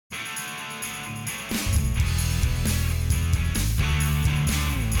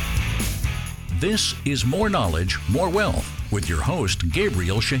This is More Knowledge, More Wealth with your host,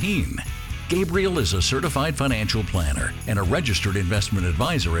 Gabriel Shaheen. Gabriel is a certified financial planner and a registered investment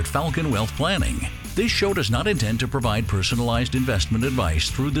advisor at Falcon Wealth Planning. This show does not intend to provide personalized investment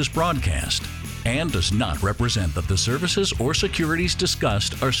advice through this broadcast and does not represent that the services or securities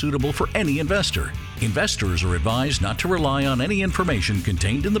discussed are suitable for any investor. Investors are advised not to rely on any information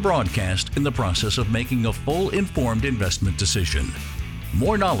contained in the broadcast in the process of making a full informed investment decision.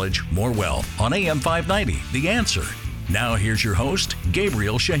 More knowledge, more wealth on AM 590, The Answer. Now here's your host,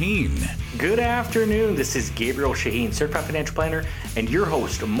 Gabriel Shaheen. Good afternoon. This is Gabriel Shaheen, certified financial planner, and your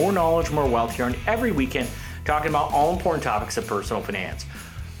host of More Knowledge, More Wealth here on every weekend, talking about all important topics of personal finance.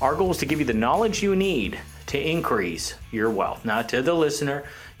 Our goal is to give you the knowledge you need to increase your wealth. Now, to the listener,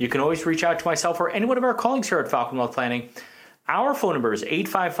 you can always reach out to myself or any one of our colleagues here at Falcon Wealth Planning. Our phone number is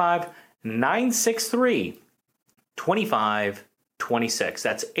 855-963-2526.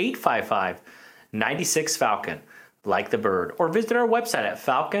 That's 855-96-FALCON, like the bird. Or visit our website at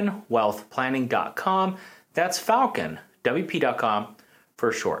falconwealthplanning.com. That's Falcon, WP.com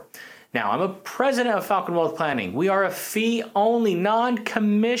for short. Now, I'm a president of Falcon Wealth Planning. We are a fee-only,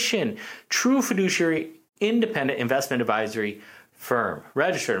 non-commission, true fiduciary, independent investment advisory firm,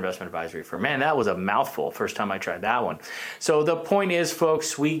 registered investment advisory firm. Man, that was a mouthful first time I tried that one. So the point is,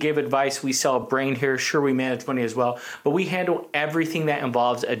 folks, we give advice. We sell a brain here. Sure, we manage money as well, but we handle everything that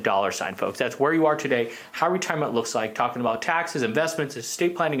involves a dollar sign, folks. That's where you are today, how retirement looks like, talking about taxes, investments,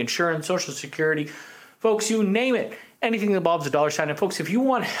 estate planning, insurance, Social Security. Folks, you name it. Anything that involves a dollar sign. And folks, if you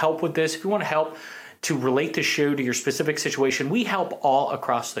want help with this, if you want help to relate the show to your specific situation, we help all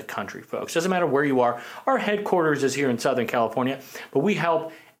across the country, folks. Doesn't matter where you are. Our headquarters is here in Southern California, but we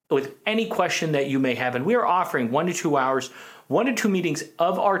help with any question that you may have. And we are offering 1 to 2 hours, 1 to 2 meetings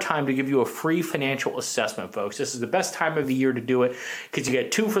of our time to give you a free financial assessment, folks. This is the best time of the year to do it because you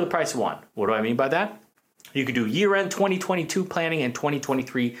get 2 for the price of 1. What do I mean by that? You can do year-end 2022 planning and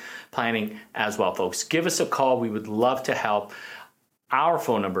 2023 planning as well, folks. Give us a call. We would love to help. Our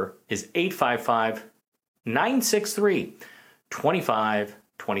phone number is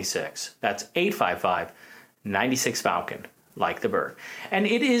 855-963-2526. That's 855-96-FALCON, like the bird. And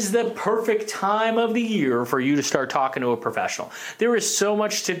it is the perfect time of the year for you to start talking to a professional. There is so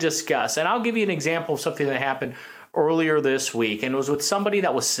much to discuss. And I'll give you an example of something that happened earlier this week, and it was with somebody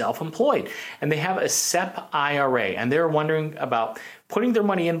that was self-employed, and they have a SEP IRA, and they're wondering about putting their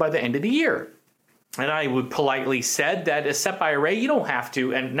money in by the end of the year. And I would politely said that a SEP IRA, you don't have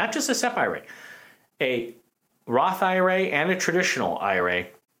to, and not just a SEP IRA, a Roth IRA and a traditional IRA,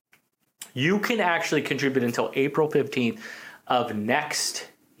 you can actually contribute until April 15th of next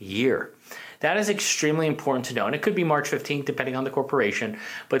year. That is extremely important to know. And it could be March 15th, depending on the corporation.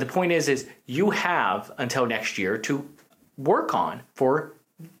 But the point is you have until next year to work on for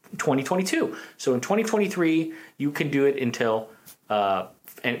 2022. So in 2023, you can do it until,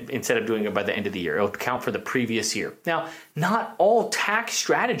 instead of doing it by the end of the year. It'll count for the previous year. Now, not all tax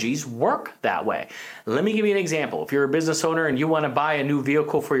strategies work that way. Let me give you an example. If you're a business owner and you want to buy a new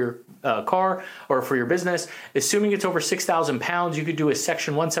vehicle for your car or for your business, assuming it's over 6,000 pounds, you could do a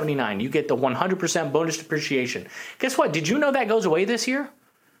Section 179. You get the 100% bonus depreciation. Guess what? Did you know that goes away this year?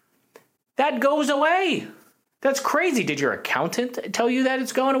 That goes away. That's crazy. Did your accountant tell you that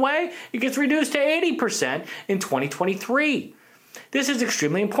it's going away? It gets reduced to 80% in 2023. This is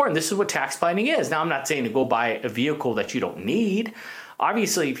extremely important. This is what tax planning is. Now, I'm not saying to go buy a vehicle that you don't need.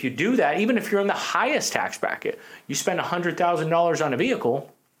 Obviously, if you do that, even if you're in the highest tax bracket, you spend $100,000 on a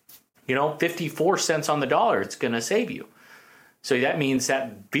vehicle, 54 cents on the dollar, it's going to save you. So that means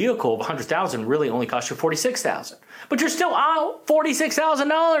that vehicle of $100,000 really only costs you $46,000. But you're still out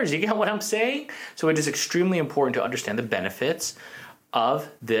 $46,000. You get what I'm saying? So it is extremely important to understand the benefits of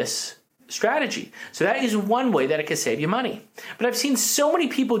this strategy. So that is one way that it can save you money. But I've seen so many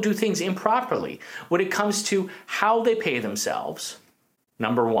people do things improperly when it comes to how they pay themselves,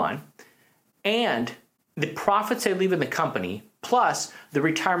 number one, and the profits they leave in the company, plus the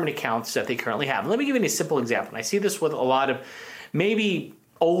retirement accounts that they currently have. Let me give you a simple example. And I see this with a lot of maybe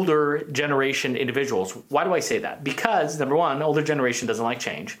older generation individuals. Why do I say that? Because, number one, older generation doesn't like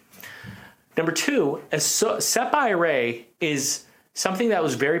change. Number two, a SEP IRA is something that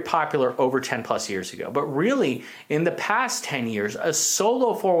was very popular over 10 plus years ago. But really, in the past 10 years, a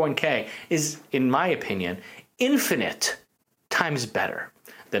solo 401k is, in my opinion, infinite times better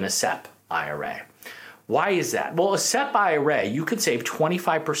than a SEP IRA. Why is that? Well, a SEP IRA, you could save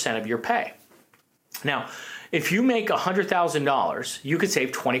 25% of your pay. Now, if you make $100,000, you could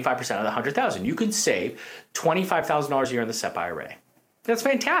save 25% of the $100,000. You could save $25,000 a year in the SEP IRA. That's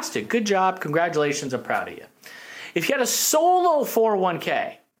fantastic. Good job. Congratulations. I'm proud of you. If you had a solo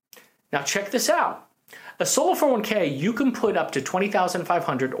 401k, Now check this out. A solo 401k, you can put up to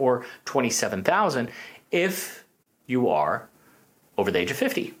 $20,500 or $27,000 if you are over the age of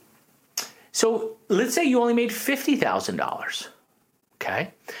 50. So let's say you only made $50,000.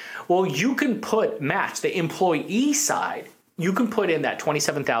 Okay. Well, you can match the employee side. You can put in that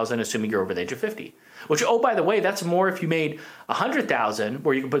 $27,000, assuming you're over the age of 50. Which, oh, by the way, that's more if you made $100,000,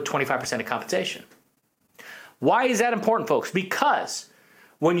 where you can put 25% of compensation. Why is that important, folks? Because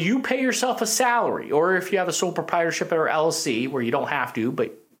when you pay yourself a salary, or if you have a sole proprietorship or LLC, where you don't have to,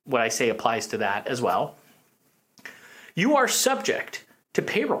 but what I say applies to that as well, you are subject to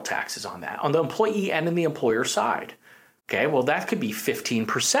payroll taxes on that, on the employee and in the employer side. Okay, well, that could be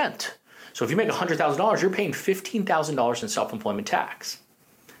 15%. So if you make $100,000, you're paying $15,000 in self-employment tax.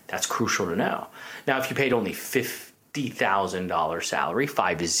 That's crucial to know. Now, if you paid only $50,000 salary,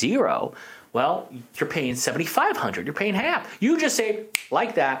 50, well, you're paying $7,500. You're paying half. You just saved,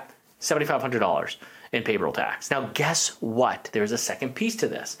 like that, $7,500 in payroll tax. Now, guess what? There's a second piece to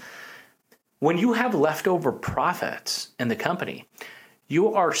this. When you have leftover profits in the company,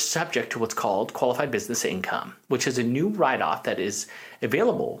 you are subject to what's called qualified business income, which is a new write-off that is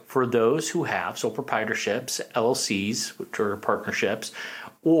available for those who have sole proprietorships, LLCs, which are partnerships,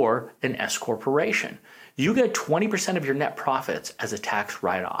 or an S corporation. You get 20% of your net profits as a tax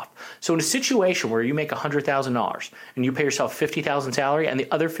write-off. So in a situation where you make $100,000 and you pay yourself $50,000 salary and the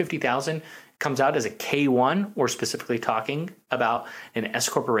other $50,000 comes out as a K1, or specifically talking about an S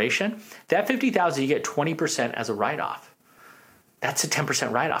corporation, that $50,000 you get 20% as a write-off. That's a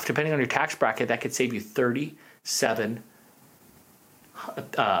 10% write-off. Depending on your tax bracket, that could save you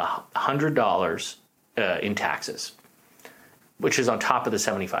 $3,700 in taxes, which is on top of the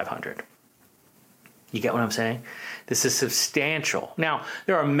 $7,500. You get what I'm saying? This is substantial. Now,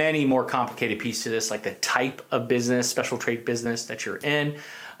 there are many more complicated pieces to this, like the type of business, special trade business that you're in,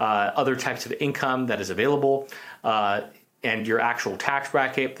 other types of income that is available, and your actual tax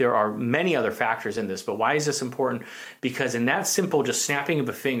bracket. There are many other factors in this, but why is this important? Because in that simple, just snapping of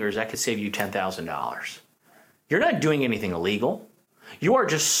the fingers, that could save you $10,000. You're not doing anything illegal. You are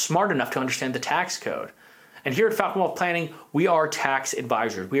just smart enough to understand the tax code. And here at Falcon Wealth Planning, we are tax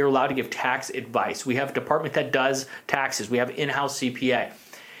advisors. We are allowed to give tax advice. We have a department that does taxes. We have in-house CPA.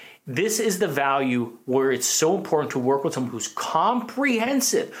 This is the value where it's so important to work with someone who's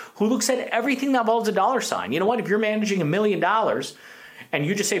comprehensive, who looks at everything that involves a dollar sign. You know what? If you're managing $1 million and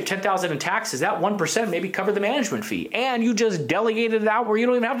you just save $10,000 in taxes, that 1% maybe cover the management fee, and you just delegated it out where you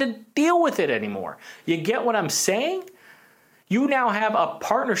don't even have to deal with it anymore. You get what I'm saying? You now have a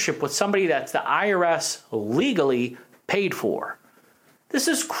partnership with somebody that's the IRS legally paid for. This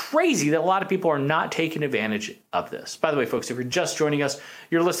is crazy that a lot of people are not taking advantage of this. By the way, folks, if you're just joining us,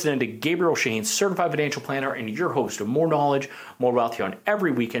 you're listening to Gabriel Shaheen, Certified Financial Planner, and your host of More Knowledge, More Wealth here on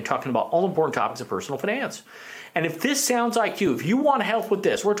every weekend, talking about all important topics of personal finance. And if this sounds like you, if you want help with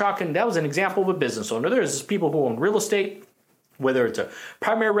this, we're talking, that was an example of a business owner. There's people who own real estate, whether it's a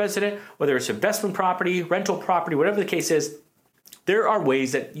primary resident, whether it's investment property, rental property, whatever the case is, there are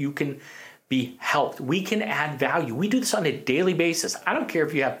ways that you can be helped. We can add value. We do this on a daily basis. I don't care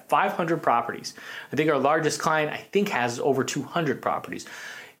if you have 500 properties. I think our largest client, has over 200 properties.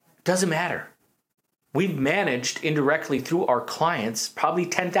 Doesn't matter. We've managed indirectly through our clients probably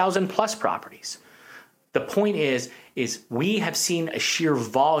 10,000 plus properties. The point is we have seen a sheer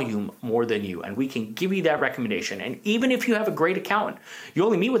volume more than you, and we can give you that recommendation. And even if you have a great accountant, you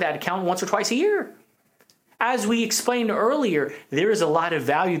only meet with that accountant once or twice a year. As we explained earlier, there is a lot of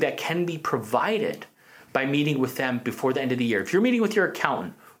value that can be provided by meeting with them before the end of the year. If you're meeting with your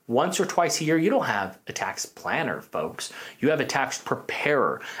accountant once or twice a year, you don't have a tax planner, folks. You have a tax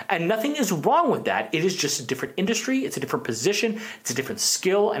preparer. And nothing is wrong with that. It is just a different industry. It's a different position. It's a different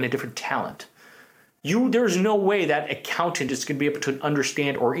skill and a different talent. There's no way that accountant is going to be able to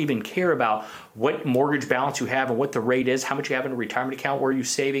understand or even care about what mortgage balance you have and what the rate is, how much you have in a retirement account, where you're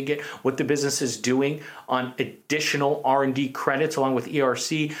saving it, what the business is doing on additional R&D credits along with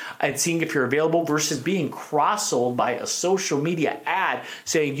ERC, and seeing if you're available versus being cross-sold by a social media ad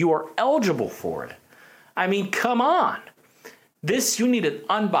saying you are eligible for it. I mean, come on. You need an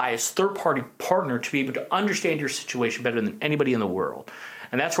unbiased third-party partner to be able to understand your situation better than anybody in the world.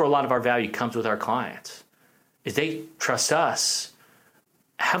 And that's where a lot of our value comes with our clients, is they trust us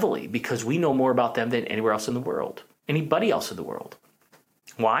heavily because we know more about them than anywhere else in the world, anybody else in the world.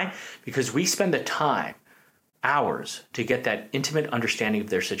 Why? Because we spend the time, hours, to get that intimate understanding of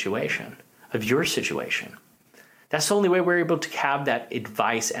their situation, of your situation. That's the only way we're able to have that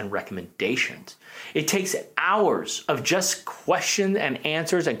advice and recommendations. It takes hours of just question and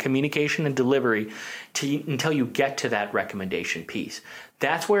answers and communication and delivery until you get to that recommendation piece.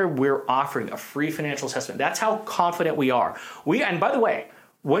 That's where we're offering a free financial assessment. That's how confident we are. And by the way,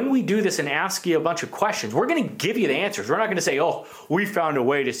 when we do this and ask you a bunch of questions, we're going to give you the answers. We're not going to say, oh, we found a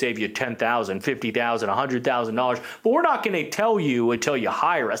way to save you $10,000, $50,000, $100,000, but we're not going to tell you until you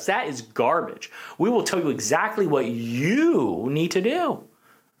hire us. That is garbage. We will tell you exactly what you need to do.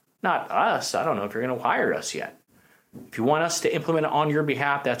 Not us. I don't know if you're going to hire us yet. If you want us to implement it on your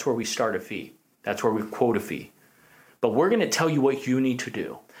behalf, that's where we start a fee. That's where we quote a fee. But we're going to tell you what you need to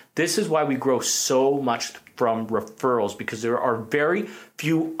do. This is why we grow so much from referrals, because there are very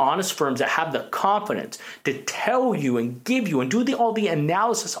few honest firms that have the confidence to tell you and give you and do all the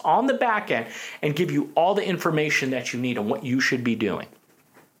analysis on the back end and give you all the information that you need on what you should be doing.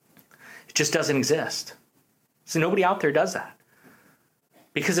 It just doesn't exist. So nobody out there does that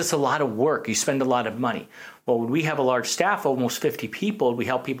because it's a lot of work. You spend a lot of money. Well, when we have a large staff, almost 50 people, we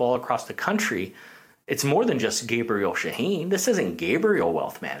help people all across the country. It's more than just Gabriel Shaheen. This isn't Gabriel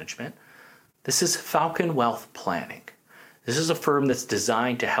Wealth Management. This is Falcon Wealth Planning. This is a firm that's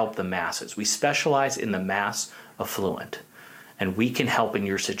designed to help the masses. We specialize in the mass affluent, and we can help in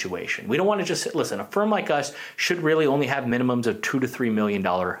your situation. We don't want to just, listen, a firm like us should really only have minimums of $2 to $3 million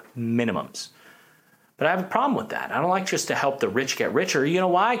minimums. But I have a problem with that. I don't like just to help the rich get richer. You know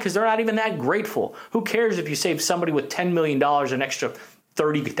why? Because they're not even that grateful. Who cares if you save somebody with $10 million an extra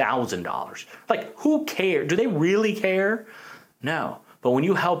 $30,000? Like, who cares? Do they really care? No. But when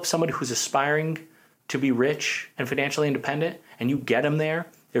you help somebody who's aspiring to be rich and financially independent and you get them there,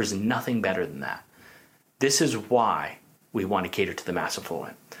 there's nothing better than that. This is why we want to cater to the mass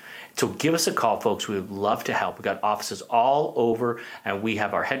affluent. So give us a call, folks. We would love to help. We've got offices all over, and we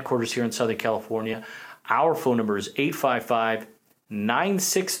have our headquarters here in Southern California. Our phone number is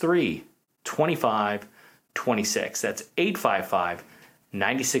 855-963-2526. That's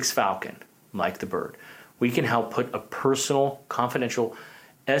 855-96-FALCON, like the bird. We can help put a personal, confidential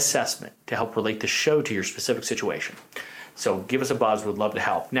assessment to help relate the show to your specific situation. So give us a buzz. We'd love to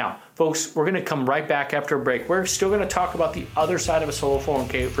help. Now, folks, we're going to come right back after a break. We're still going to talk about the other side of a solo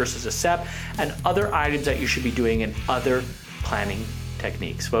 401k versus a SEP and other items that you should be doing and other planning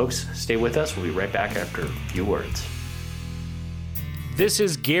techniques. Folks, stay with us. We'll be right back after a few words. This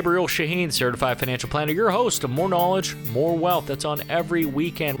is Gabriel Shaheen, Certified Financial Planner, your host of More Knowledge, More Wealth. That's on every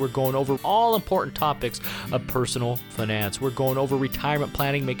weekend. We're going over all important topics of personal finance. We're going over retirement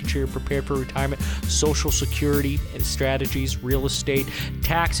planning, making sure you're prepared for retirement, Social Security and strategies, real estate,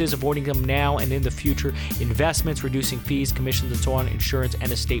 taxes, avoiding them now and in the future, investments, reducing fees, commissions, and so on, insurance,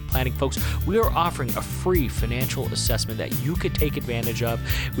 and estate planning. Folks, we are offering a free financial assessment that you could take advantage of.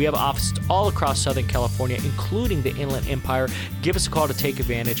 We have offices all across Southern California, including the Inland Empire. Give us a call to take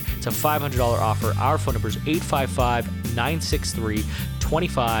advantage. It's a $500 offer. Our phone number is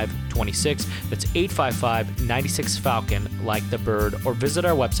 855-963-2526. That's 855-96-FALCON, like the bird, or visit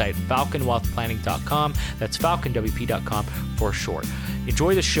our website, falconwealthplanning.com. That's falconwp.com for short.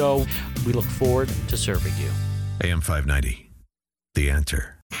 Enjoy the show. We look forward to serving you. AM 590, The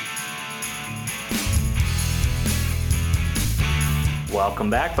Answer.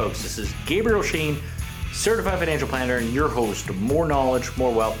 Welcome back, folks. This is Gabriel Shaheen, Certified Financial Planner, and your host of More Knowledge,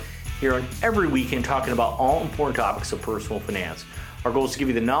 More Wealth, here on every weekend talking about all important topics of personal finance. Our goal is to give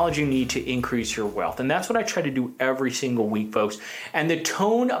you the knowledge you need to increase your wealth. And that's what I try to do every single week, folks. And the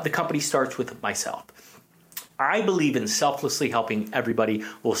tone of the company starts with myself. I believe in selflessly helping everybody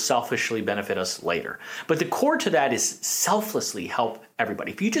will selfishly benefit us later. But the core to that is selflessly help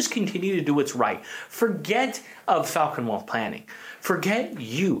everybody. If you just continue to do what's right, forget of Falcon Wealth Planning. Forget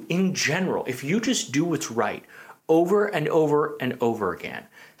you in general. If you just do what's right over and over and over again,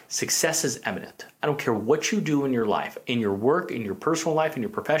 success is imminent. I don't care what you do in your life, in your work, in your personal life, in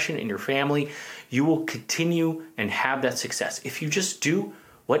your profession, in your family, you will continue and have that success. If you just do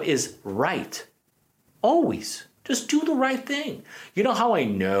what is right, always just do the right thing. You know how I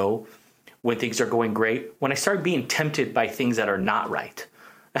know when things are going great? When I start being tempted by things that are not right.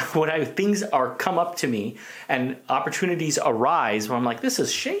 When things are come up to me and opportunities arise where I'm like, this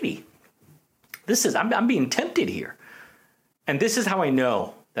is shady. I'm being tempted here. And this is how I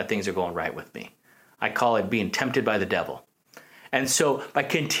know that things are going right with me. I call it being tempted by the devil. And so by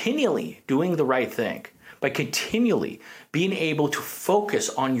continually doing the right thing, by continually being able to focus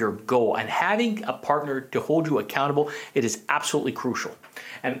on your goal and having a partner to hold you accountable, it is absolutely crucial.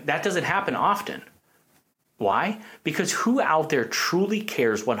 And that doesn't happen often. Why? Because who out there truly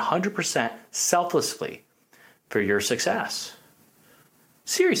cares 100% selflessly for your success?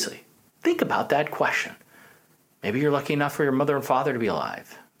 Seriously, think about that question. Maybe you're lucky enough for your mother and father to be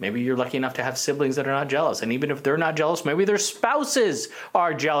alive. Maybe you're lucky enough to have siblings that are not jealous. And even if they're not jealous, maybe their spouses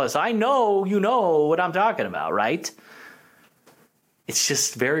are jealous. I know you know what I'm talking about, right? It's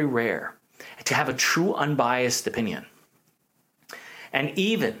just very rare to have a true unbiased opinion. And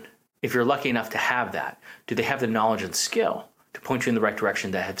even if you're lucky enough to have that, do they have the knowledge and skill to point you in the right direction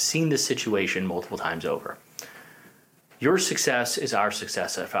that have seen this situation multiple times over? Your success is our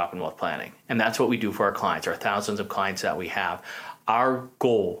success at Falcon Wealth Planning. And that's what we do for our clients, our thousands of clients that we have. Our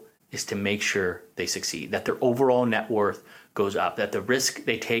goal is to make sure they succeed, that their overall net worth goes up, that the risk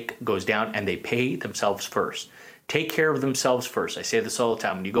they take goes down, and they pay themselves first. Take care of themselves first. I say this all the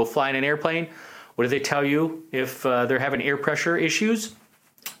time. When you go fly in an airplane, what do they tell you if they're having air pressure issues?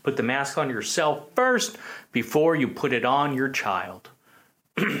 Put the mask on yourself first before you put it on your child.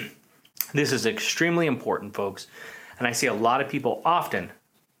 This is extremely important, folks. And I see a lot of people often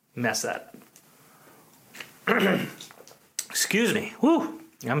mess that up. Excuse me. Whew.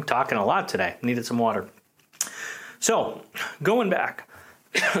 I'm talking a lot today. Needed some water. So, going back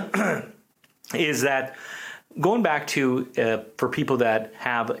to for people that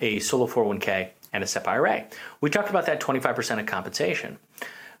have a solo 401k and a SEP IRA. We talked about that 25% of compensation,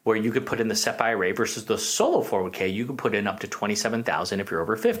 where you could put in the SEP IRA versus the solo 401k. You could put in up to $27,000 if you're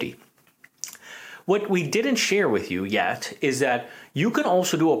over 50. What we didn't share with you yet is that you can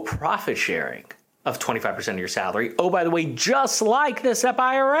also do a profit sharing of 25% of your salary. Oh, by the way, just like the SEP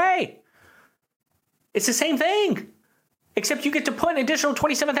IRA. It's the same thing, except you get to put an additional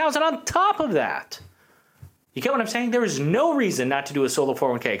 $27,000 on top of that. You get what I'm saying? There is no reason not to do a solo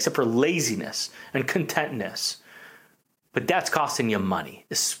 401k except for laziness and contentness. But that's costing you money,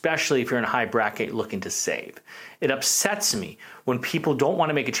 especially if you're in a high bracket looking to save. It upsets me when people don't want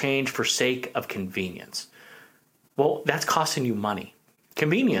to make a change for sake of convenience. Well, that's costing you money.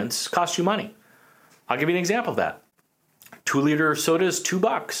 Convenience costs you money. I'll give you an example of that. 2-liter soda is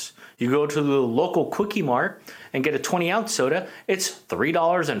 $2. You go to the local Quickie Mart and get a 20-ounce soda, it's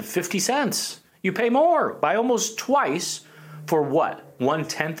 $3.50. You pay more by almost twice for what?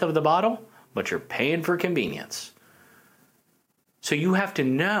 1/10 of the bottle? But you're paying for convenience. So you have to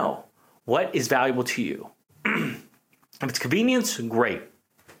know what is valuable to you. If it's convenience, great.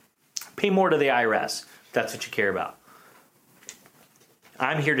 Pay more to the IRS if that's what you care about.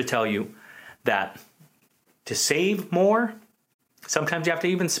 I'm here to tell you that to save more, sometimes you have to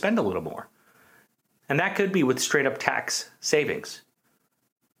even spend a little more. And that could be with straight up tax savings.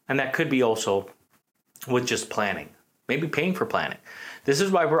 And that could be also with just planning, maybe paying for planning. This is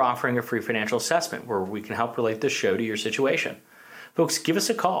why we're offering a free financial assessment where we can help relate this show to your situation. Folks, give us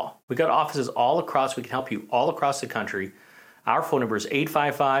a call. We've got offices all across. We can help you all across the country. Our phone number is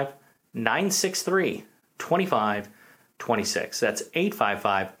 855-963-2526. That's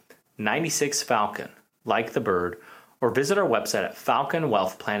 855-96-FALCON, like the bird, or visit our website at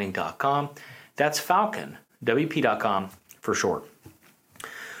falconwealthplanning.com. That's falconwp.com for short.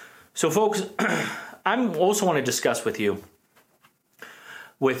 So, folks, I also want to discuss with you,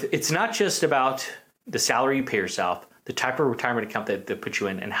 it's not just about the salary you pay yourself, the type of retirement account that puts you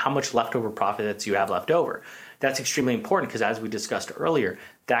in, and how much leftover profits you have left over. That's extremely important because, as we discussed earlier,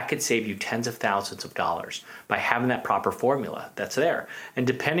 that could save you tens of thousands of dollars by having that proper formula that's there. And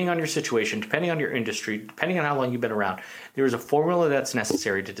depending on your situation, depending on your industry, depending on how long you've been around, there is a formula that's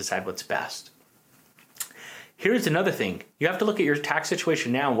necessary to decide what's best. Here's another thing. You have to look at your tax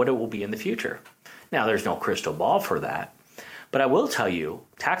situation now and what it will be in the future. Now, there's no crystal ball for that. But I will tell you,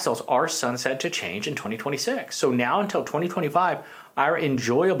 tax laws are sunset to change in 2026. So now until 2025, our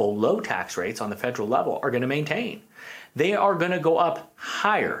enjoyable low tax rates on the federal level are going to maintain. They are going to go up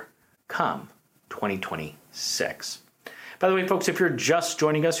higher come 2026. By the way, folks, if you're just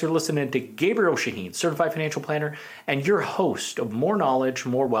joining us, you're listening to Gabriel Shaheen, Certified Financial Planner, and your host of More Knowledge,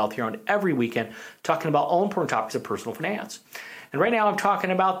 More Wealth here on every weekend, talking about all important topics of personal finance. And right now I'm talking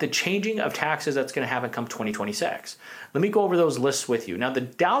about the changing of taxes that's going to happen come 2026. Let me go over those lists with you. Now, the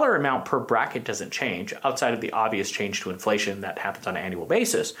dollar amount per bracket doesn't change outside of the obvious change to inflation that happens on an annual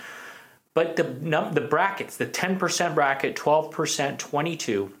basis. But the brackets, the 10% bracket, 12%,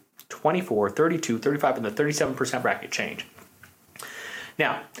 22, 24, 32, 35, and the 37% bracket change.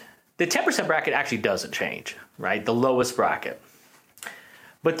 Now, the 10% bracket actually doesn't change, right? The lowest bracket.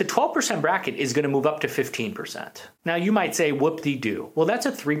 But the 12% bracket is going to move up to 15%. Now, you might say, whoop-de-doo. Well, that's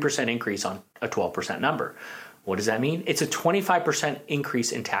a 3% increase on a 12% number. What does that mean? It's a 25%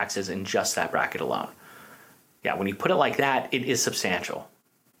 increase in taxes in just that bracket alone. Yeah, when you put it like that, it is substantial.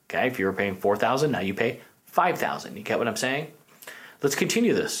 Okay, if you were paying $4,000, now you pay $5,000. You get what I'm saying? Let's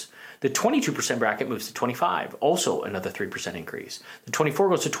continue this. The 22% bracket moves to 25, also another 3% increase. The 24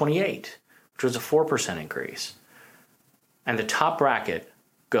 goes to 28, which was a 4% increase. And the top bracket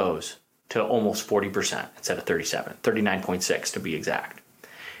goes to almost 40% instead of 39.6 to be exact.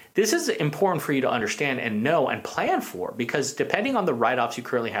 This is important for you to understand and know and plan for, because depending on the write-offs you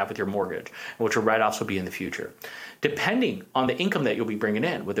currently have with your mortgage, and what your write-offs will be in the future, depending on the income that you'll be bringing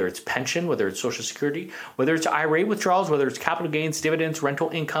in, whether it's pension, whether it's Social Security, whether it's IRA withdrawals, whether it's capital gains, dividends, rental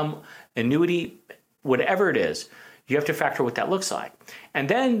income, annuity, whatever it is, you have to factor what that looks like. And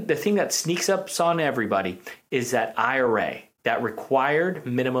then the thing that sneaks up on everybody is that IRA, that required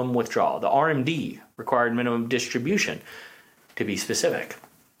minimum withdrawal, the RMD, required minimum distribution, to be specific.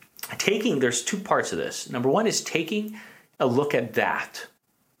 There's two parts of this. Number one is taking a look at that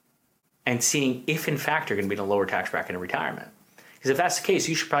and seeing if in fact you're going to be in a lower tax bracket in retirement. Because if that's the case,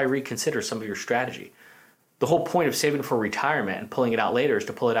 you should probably reconsider some of your strategy. The whole point of saving for retirement and pulling it out later is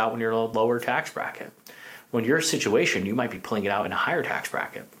to pull it out when you're in a lower tax bracket. When your situation, you might be pulling it out in a higher tax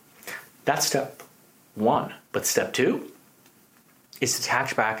bracket. That's step one. But step two is the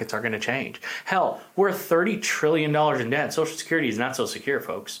tax brackets are going to change. Hell, we're $30 trillion in debt. Social Security is not so secure,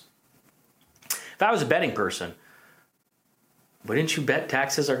 folks. If I was a betting person, wouldn't you bet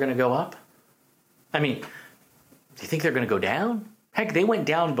taxes are going to go up? I mean, do you think they're going to go down? Heck, they went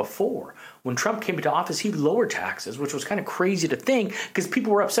down before. When Trump came into office, he lowered taxes, which was kind of crazy to think because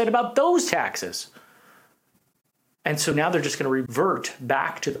people were upset about those taxes. And so now they're just going to revert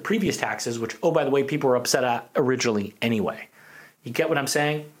back to the previous taxes, which, oh, by the way, people were upset at originally anyway. You get what I'm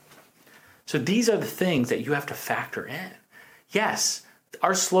saying? So these are the things that you have to factor in. Yes,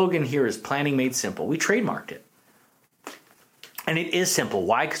 our slogan here is planning made simple. We trademarked it. And it is simple.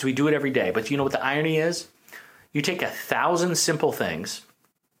 Why? Because we do it every day. But you know what the irony is? You take 1,000 simple things,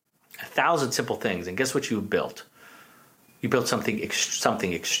 and guess what you built? You built something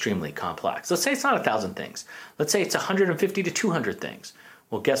extremely complex. Let's say it's not 1,000 things. Let's say it's 150 to 200 things.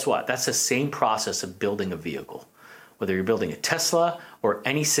 Well, guess what? That's the same process of building a vehicle. Whether you're building a Tesla or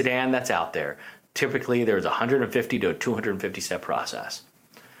any sedan that's out there, typically there's a 150 to a 250 step process.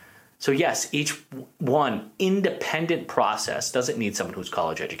 So yes, each one independent process doesn't need someone who's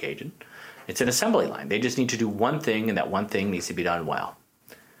college educated. It's an assembly line. They just need to do one thing, and that one thing needs to be done well.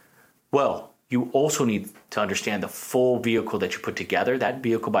 Well, you also need to understand the full vehicle that you put together. That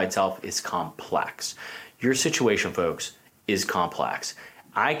vehicle by itself is complex. Your situation, folks, is complex.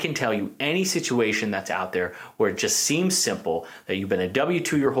 I can tell you any situation that's out there where it just seems simple, that you've been a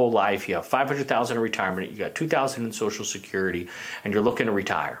W-2 your whole life, you have $500,000 in retirement, you got $2,000 in Social Security, and you're looking to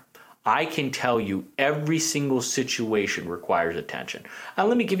retire. I can tell you every single situation requires attention.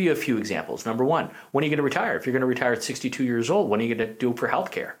 Let me give you a few examples. Number one, when are you going to retire? If you're going to retire at 62 years old, what are you going to do for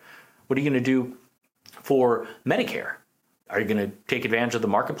healthcare? What are you going to do for Medicare? Are you going to take advantage of the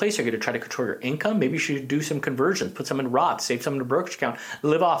marketplace? Are you going to try to control your income? Maybe you should do some conversions, put some in Roth, save some in a brokerage account,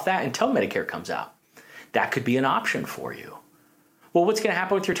 live off that until Medicare comes out. That could be an option for you. Well, what's going to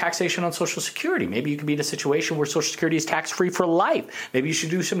happen with your taxation on Social Security? Maybe you could be in a situation where Social Security is tax-free for life. Maybe you should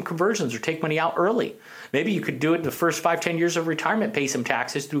do some conversions or take money out early. Maybe you could do it in the first 5-10 years of retirement, pay some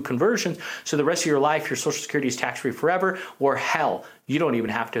taxes through conversions, so the rest of your life your Social Security is tax-free forever, or hell, you don't even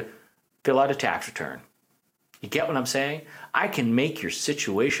have to fill out a tax return. You get what I'm saying? I can make your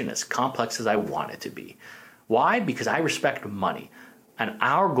situation as complex as I want it to be. Why? Because I respect money. And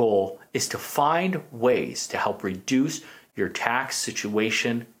our goal is to find ways to help reduce your tax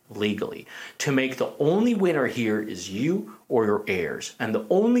situation legally. To make the only winner here is you or your heirs. And the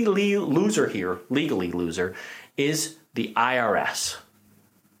only loser here, legally loser, is the IRS.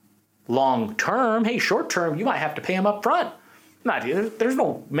 Long term, hey, short term, you might have to pay them up front. There's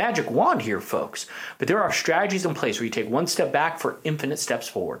no magic wand here, folks. But there are strategies in place where you take one step back for infinite steps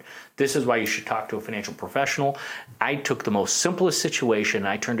forward. This is why you should talk to a financial professional. I took the most simplest situation and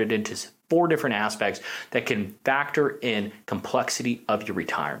I turned it into 4 different aspects that can factor in complexity of your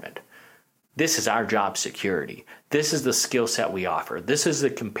retirement. This is our job security. This is the skill set we offer. This is the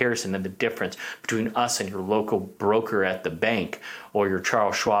comparison and the difference between us and your local broker at the bank or your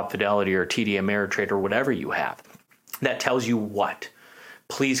Charles Schwab, Fidelity, or TD Ameritrade, or whatever you have. That tells you what?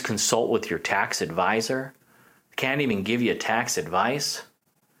 Please consult with your tax advisor. Can't even give you tax advice.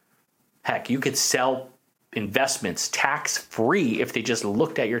 Heck, you could sell investments tax-free if they just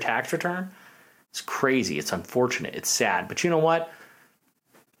looked at your tax return. It's crazy. It's unfortunate. It's sad. But you know what?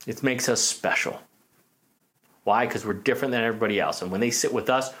 It makes us special. Why? Because we're different than everybody else. And when they sit with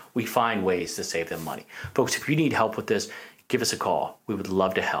us, we find ways to save them money. Folks, if you need help with this, give us a call. We would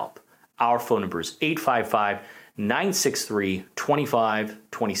love to help. Our phone number is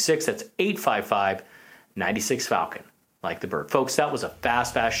 855-963-2526. That's 855-96-FALCON, like the bird. Folks, that was a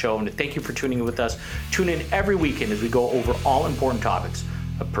fast show, and thank you for tuning in with us. Tune in every weekend as we go over all important topics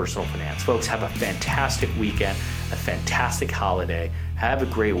of personal finance. Folks, have a fantastic weekend. a fantastic holiday. Have a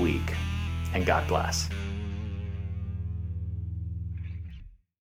great week, and God bless.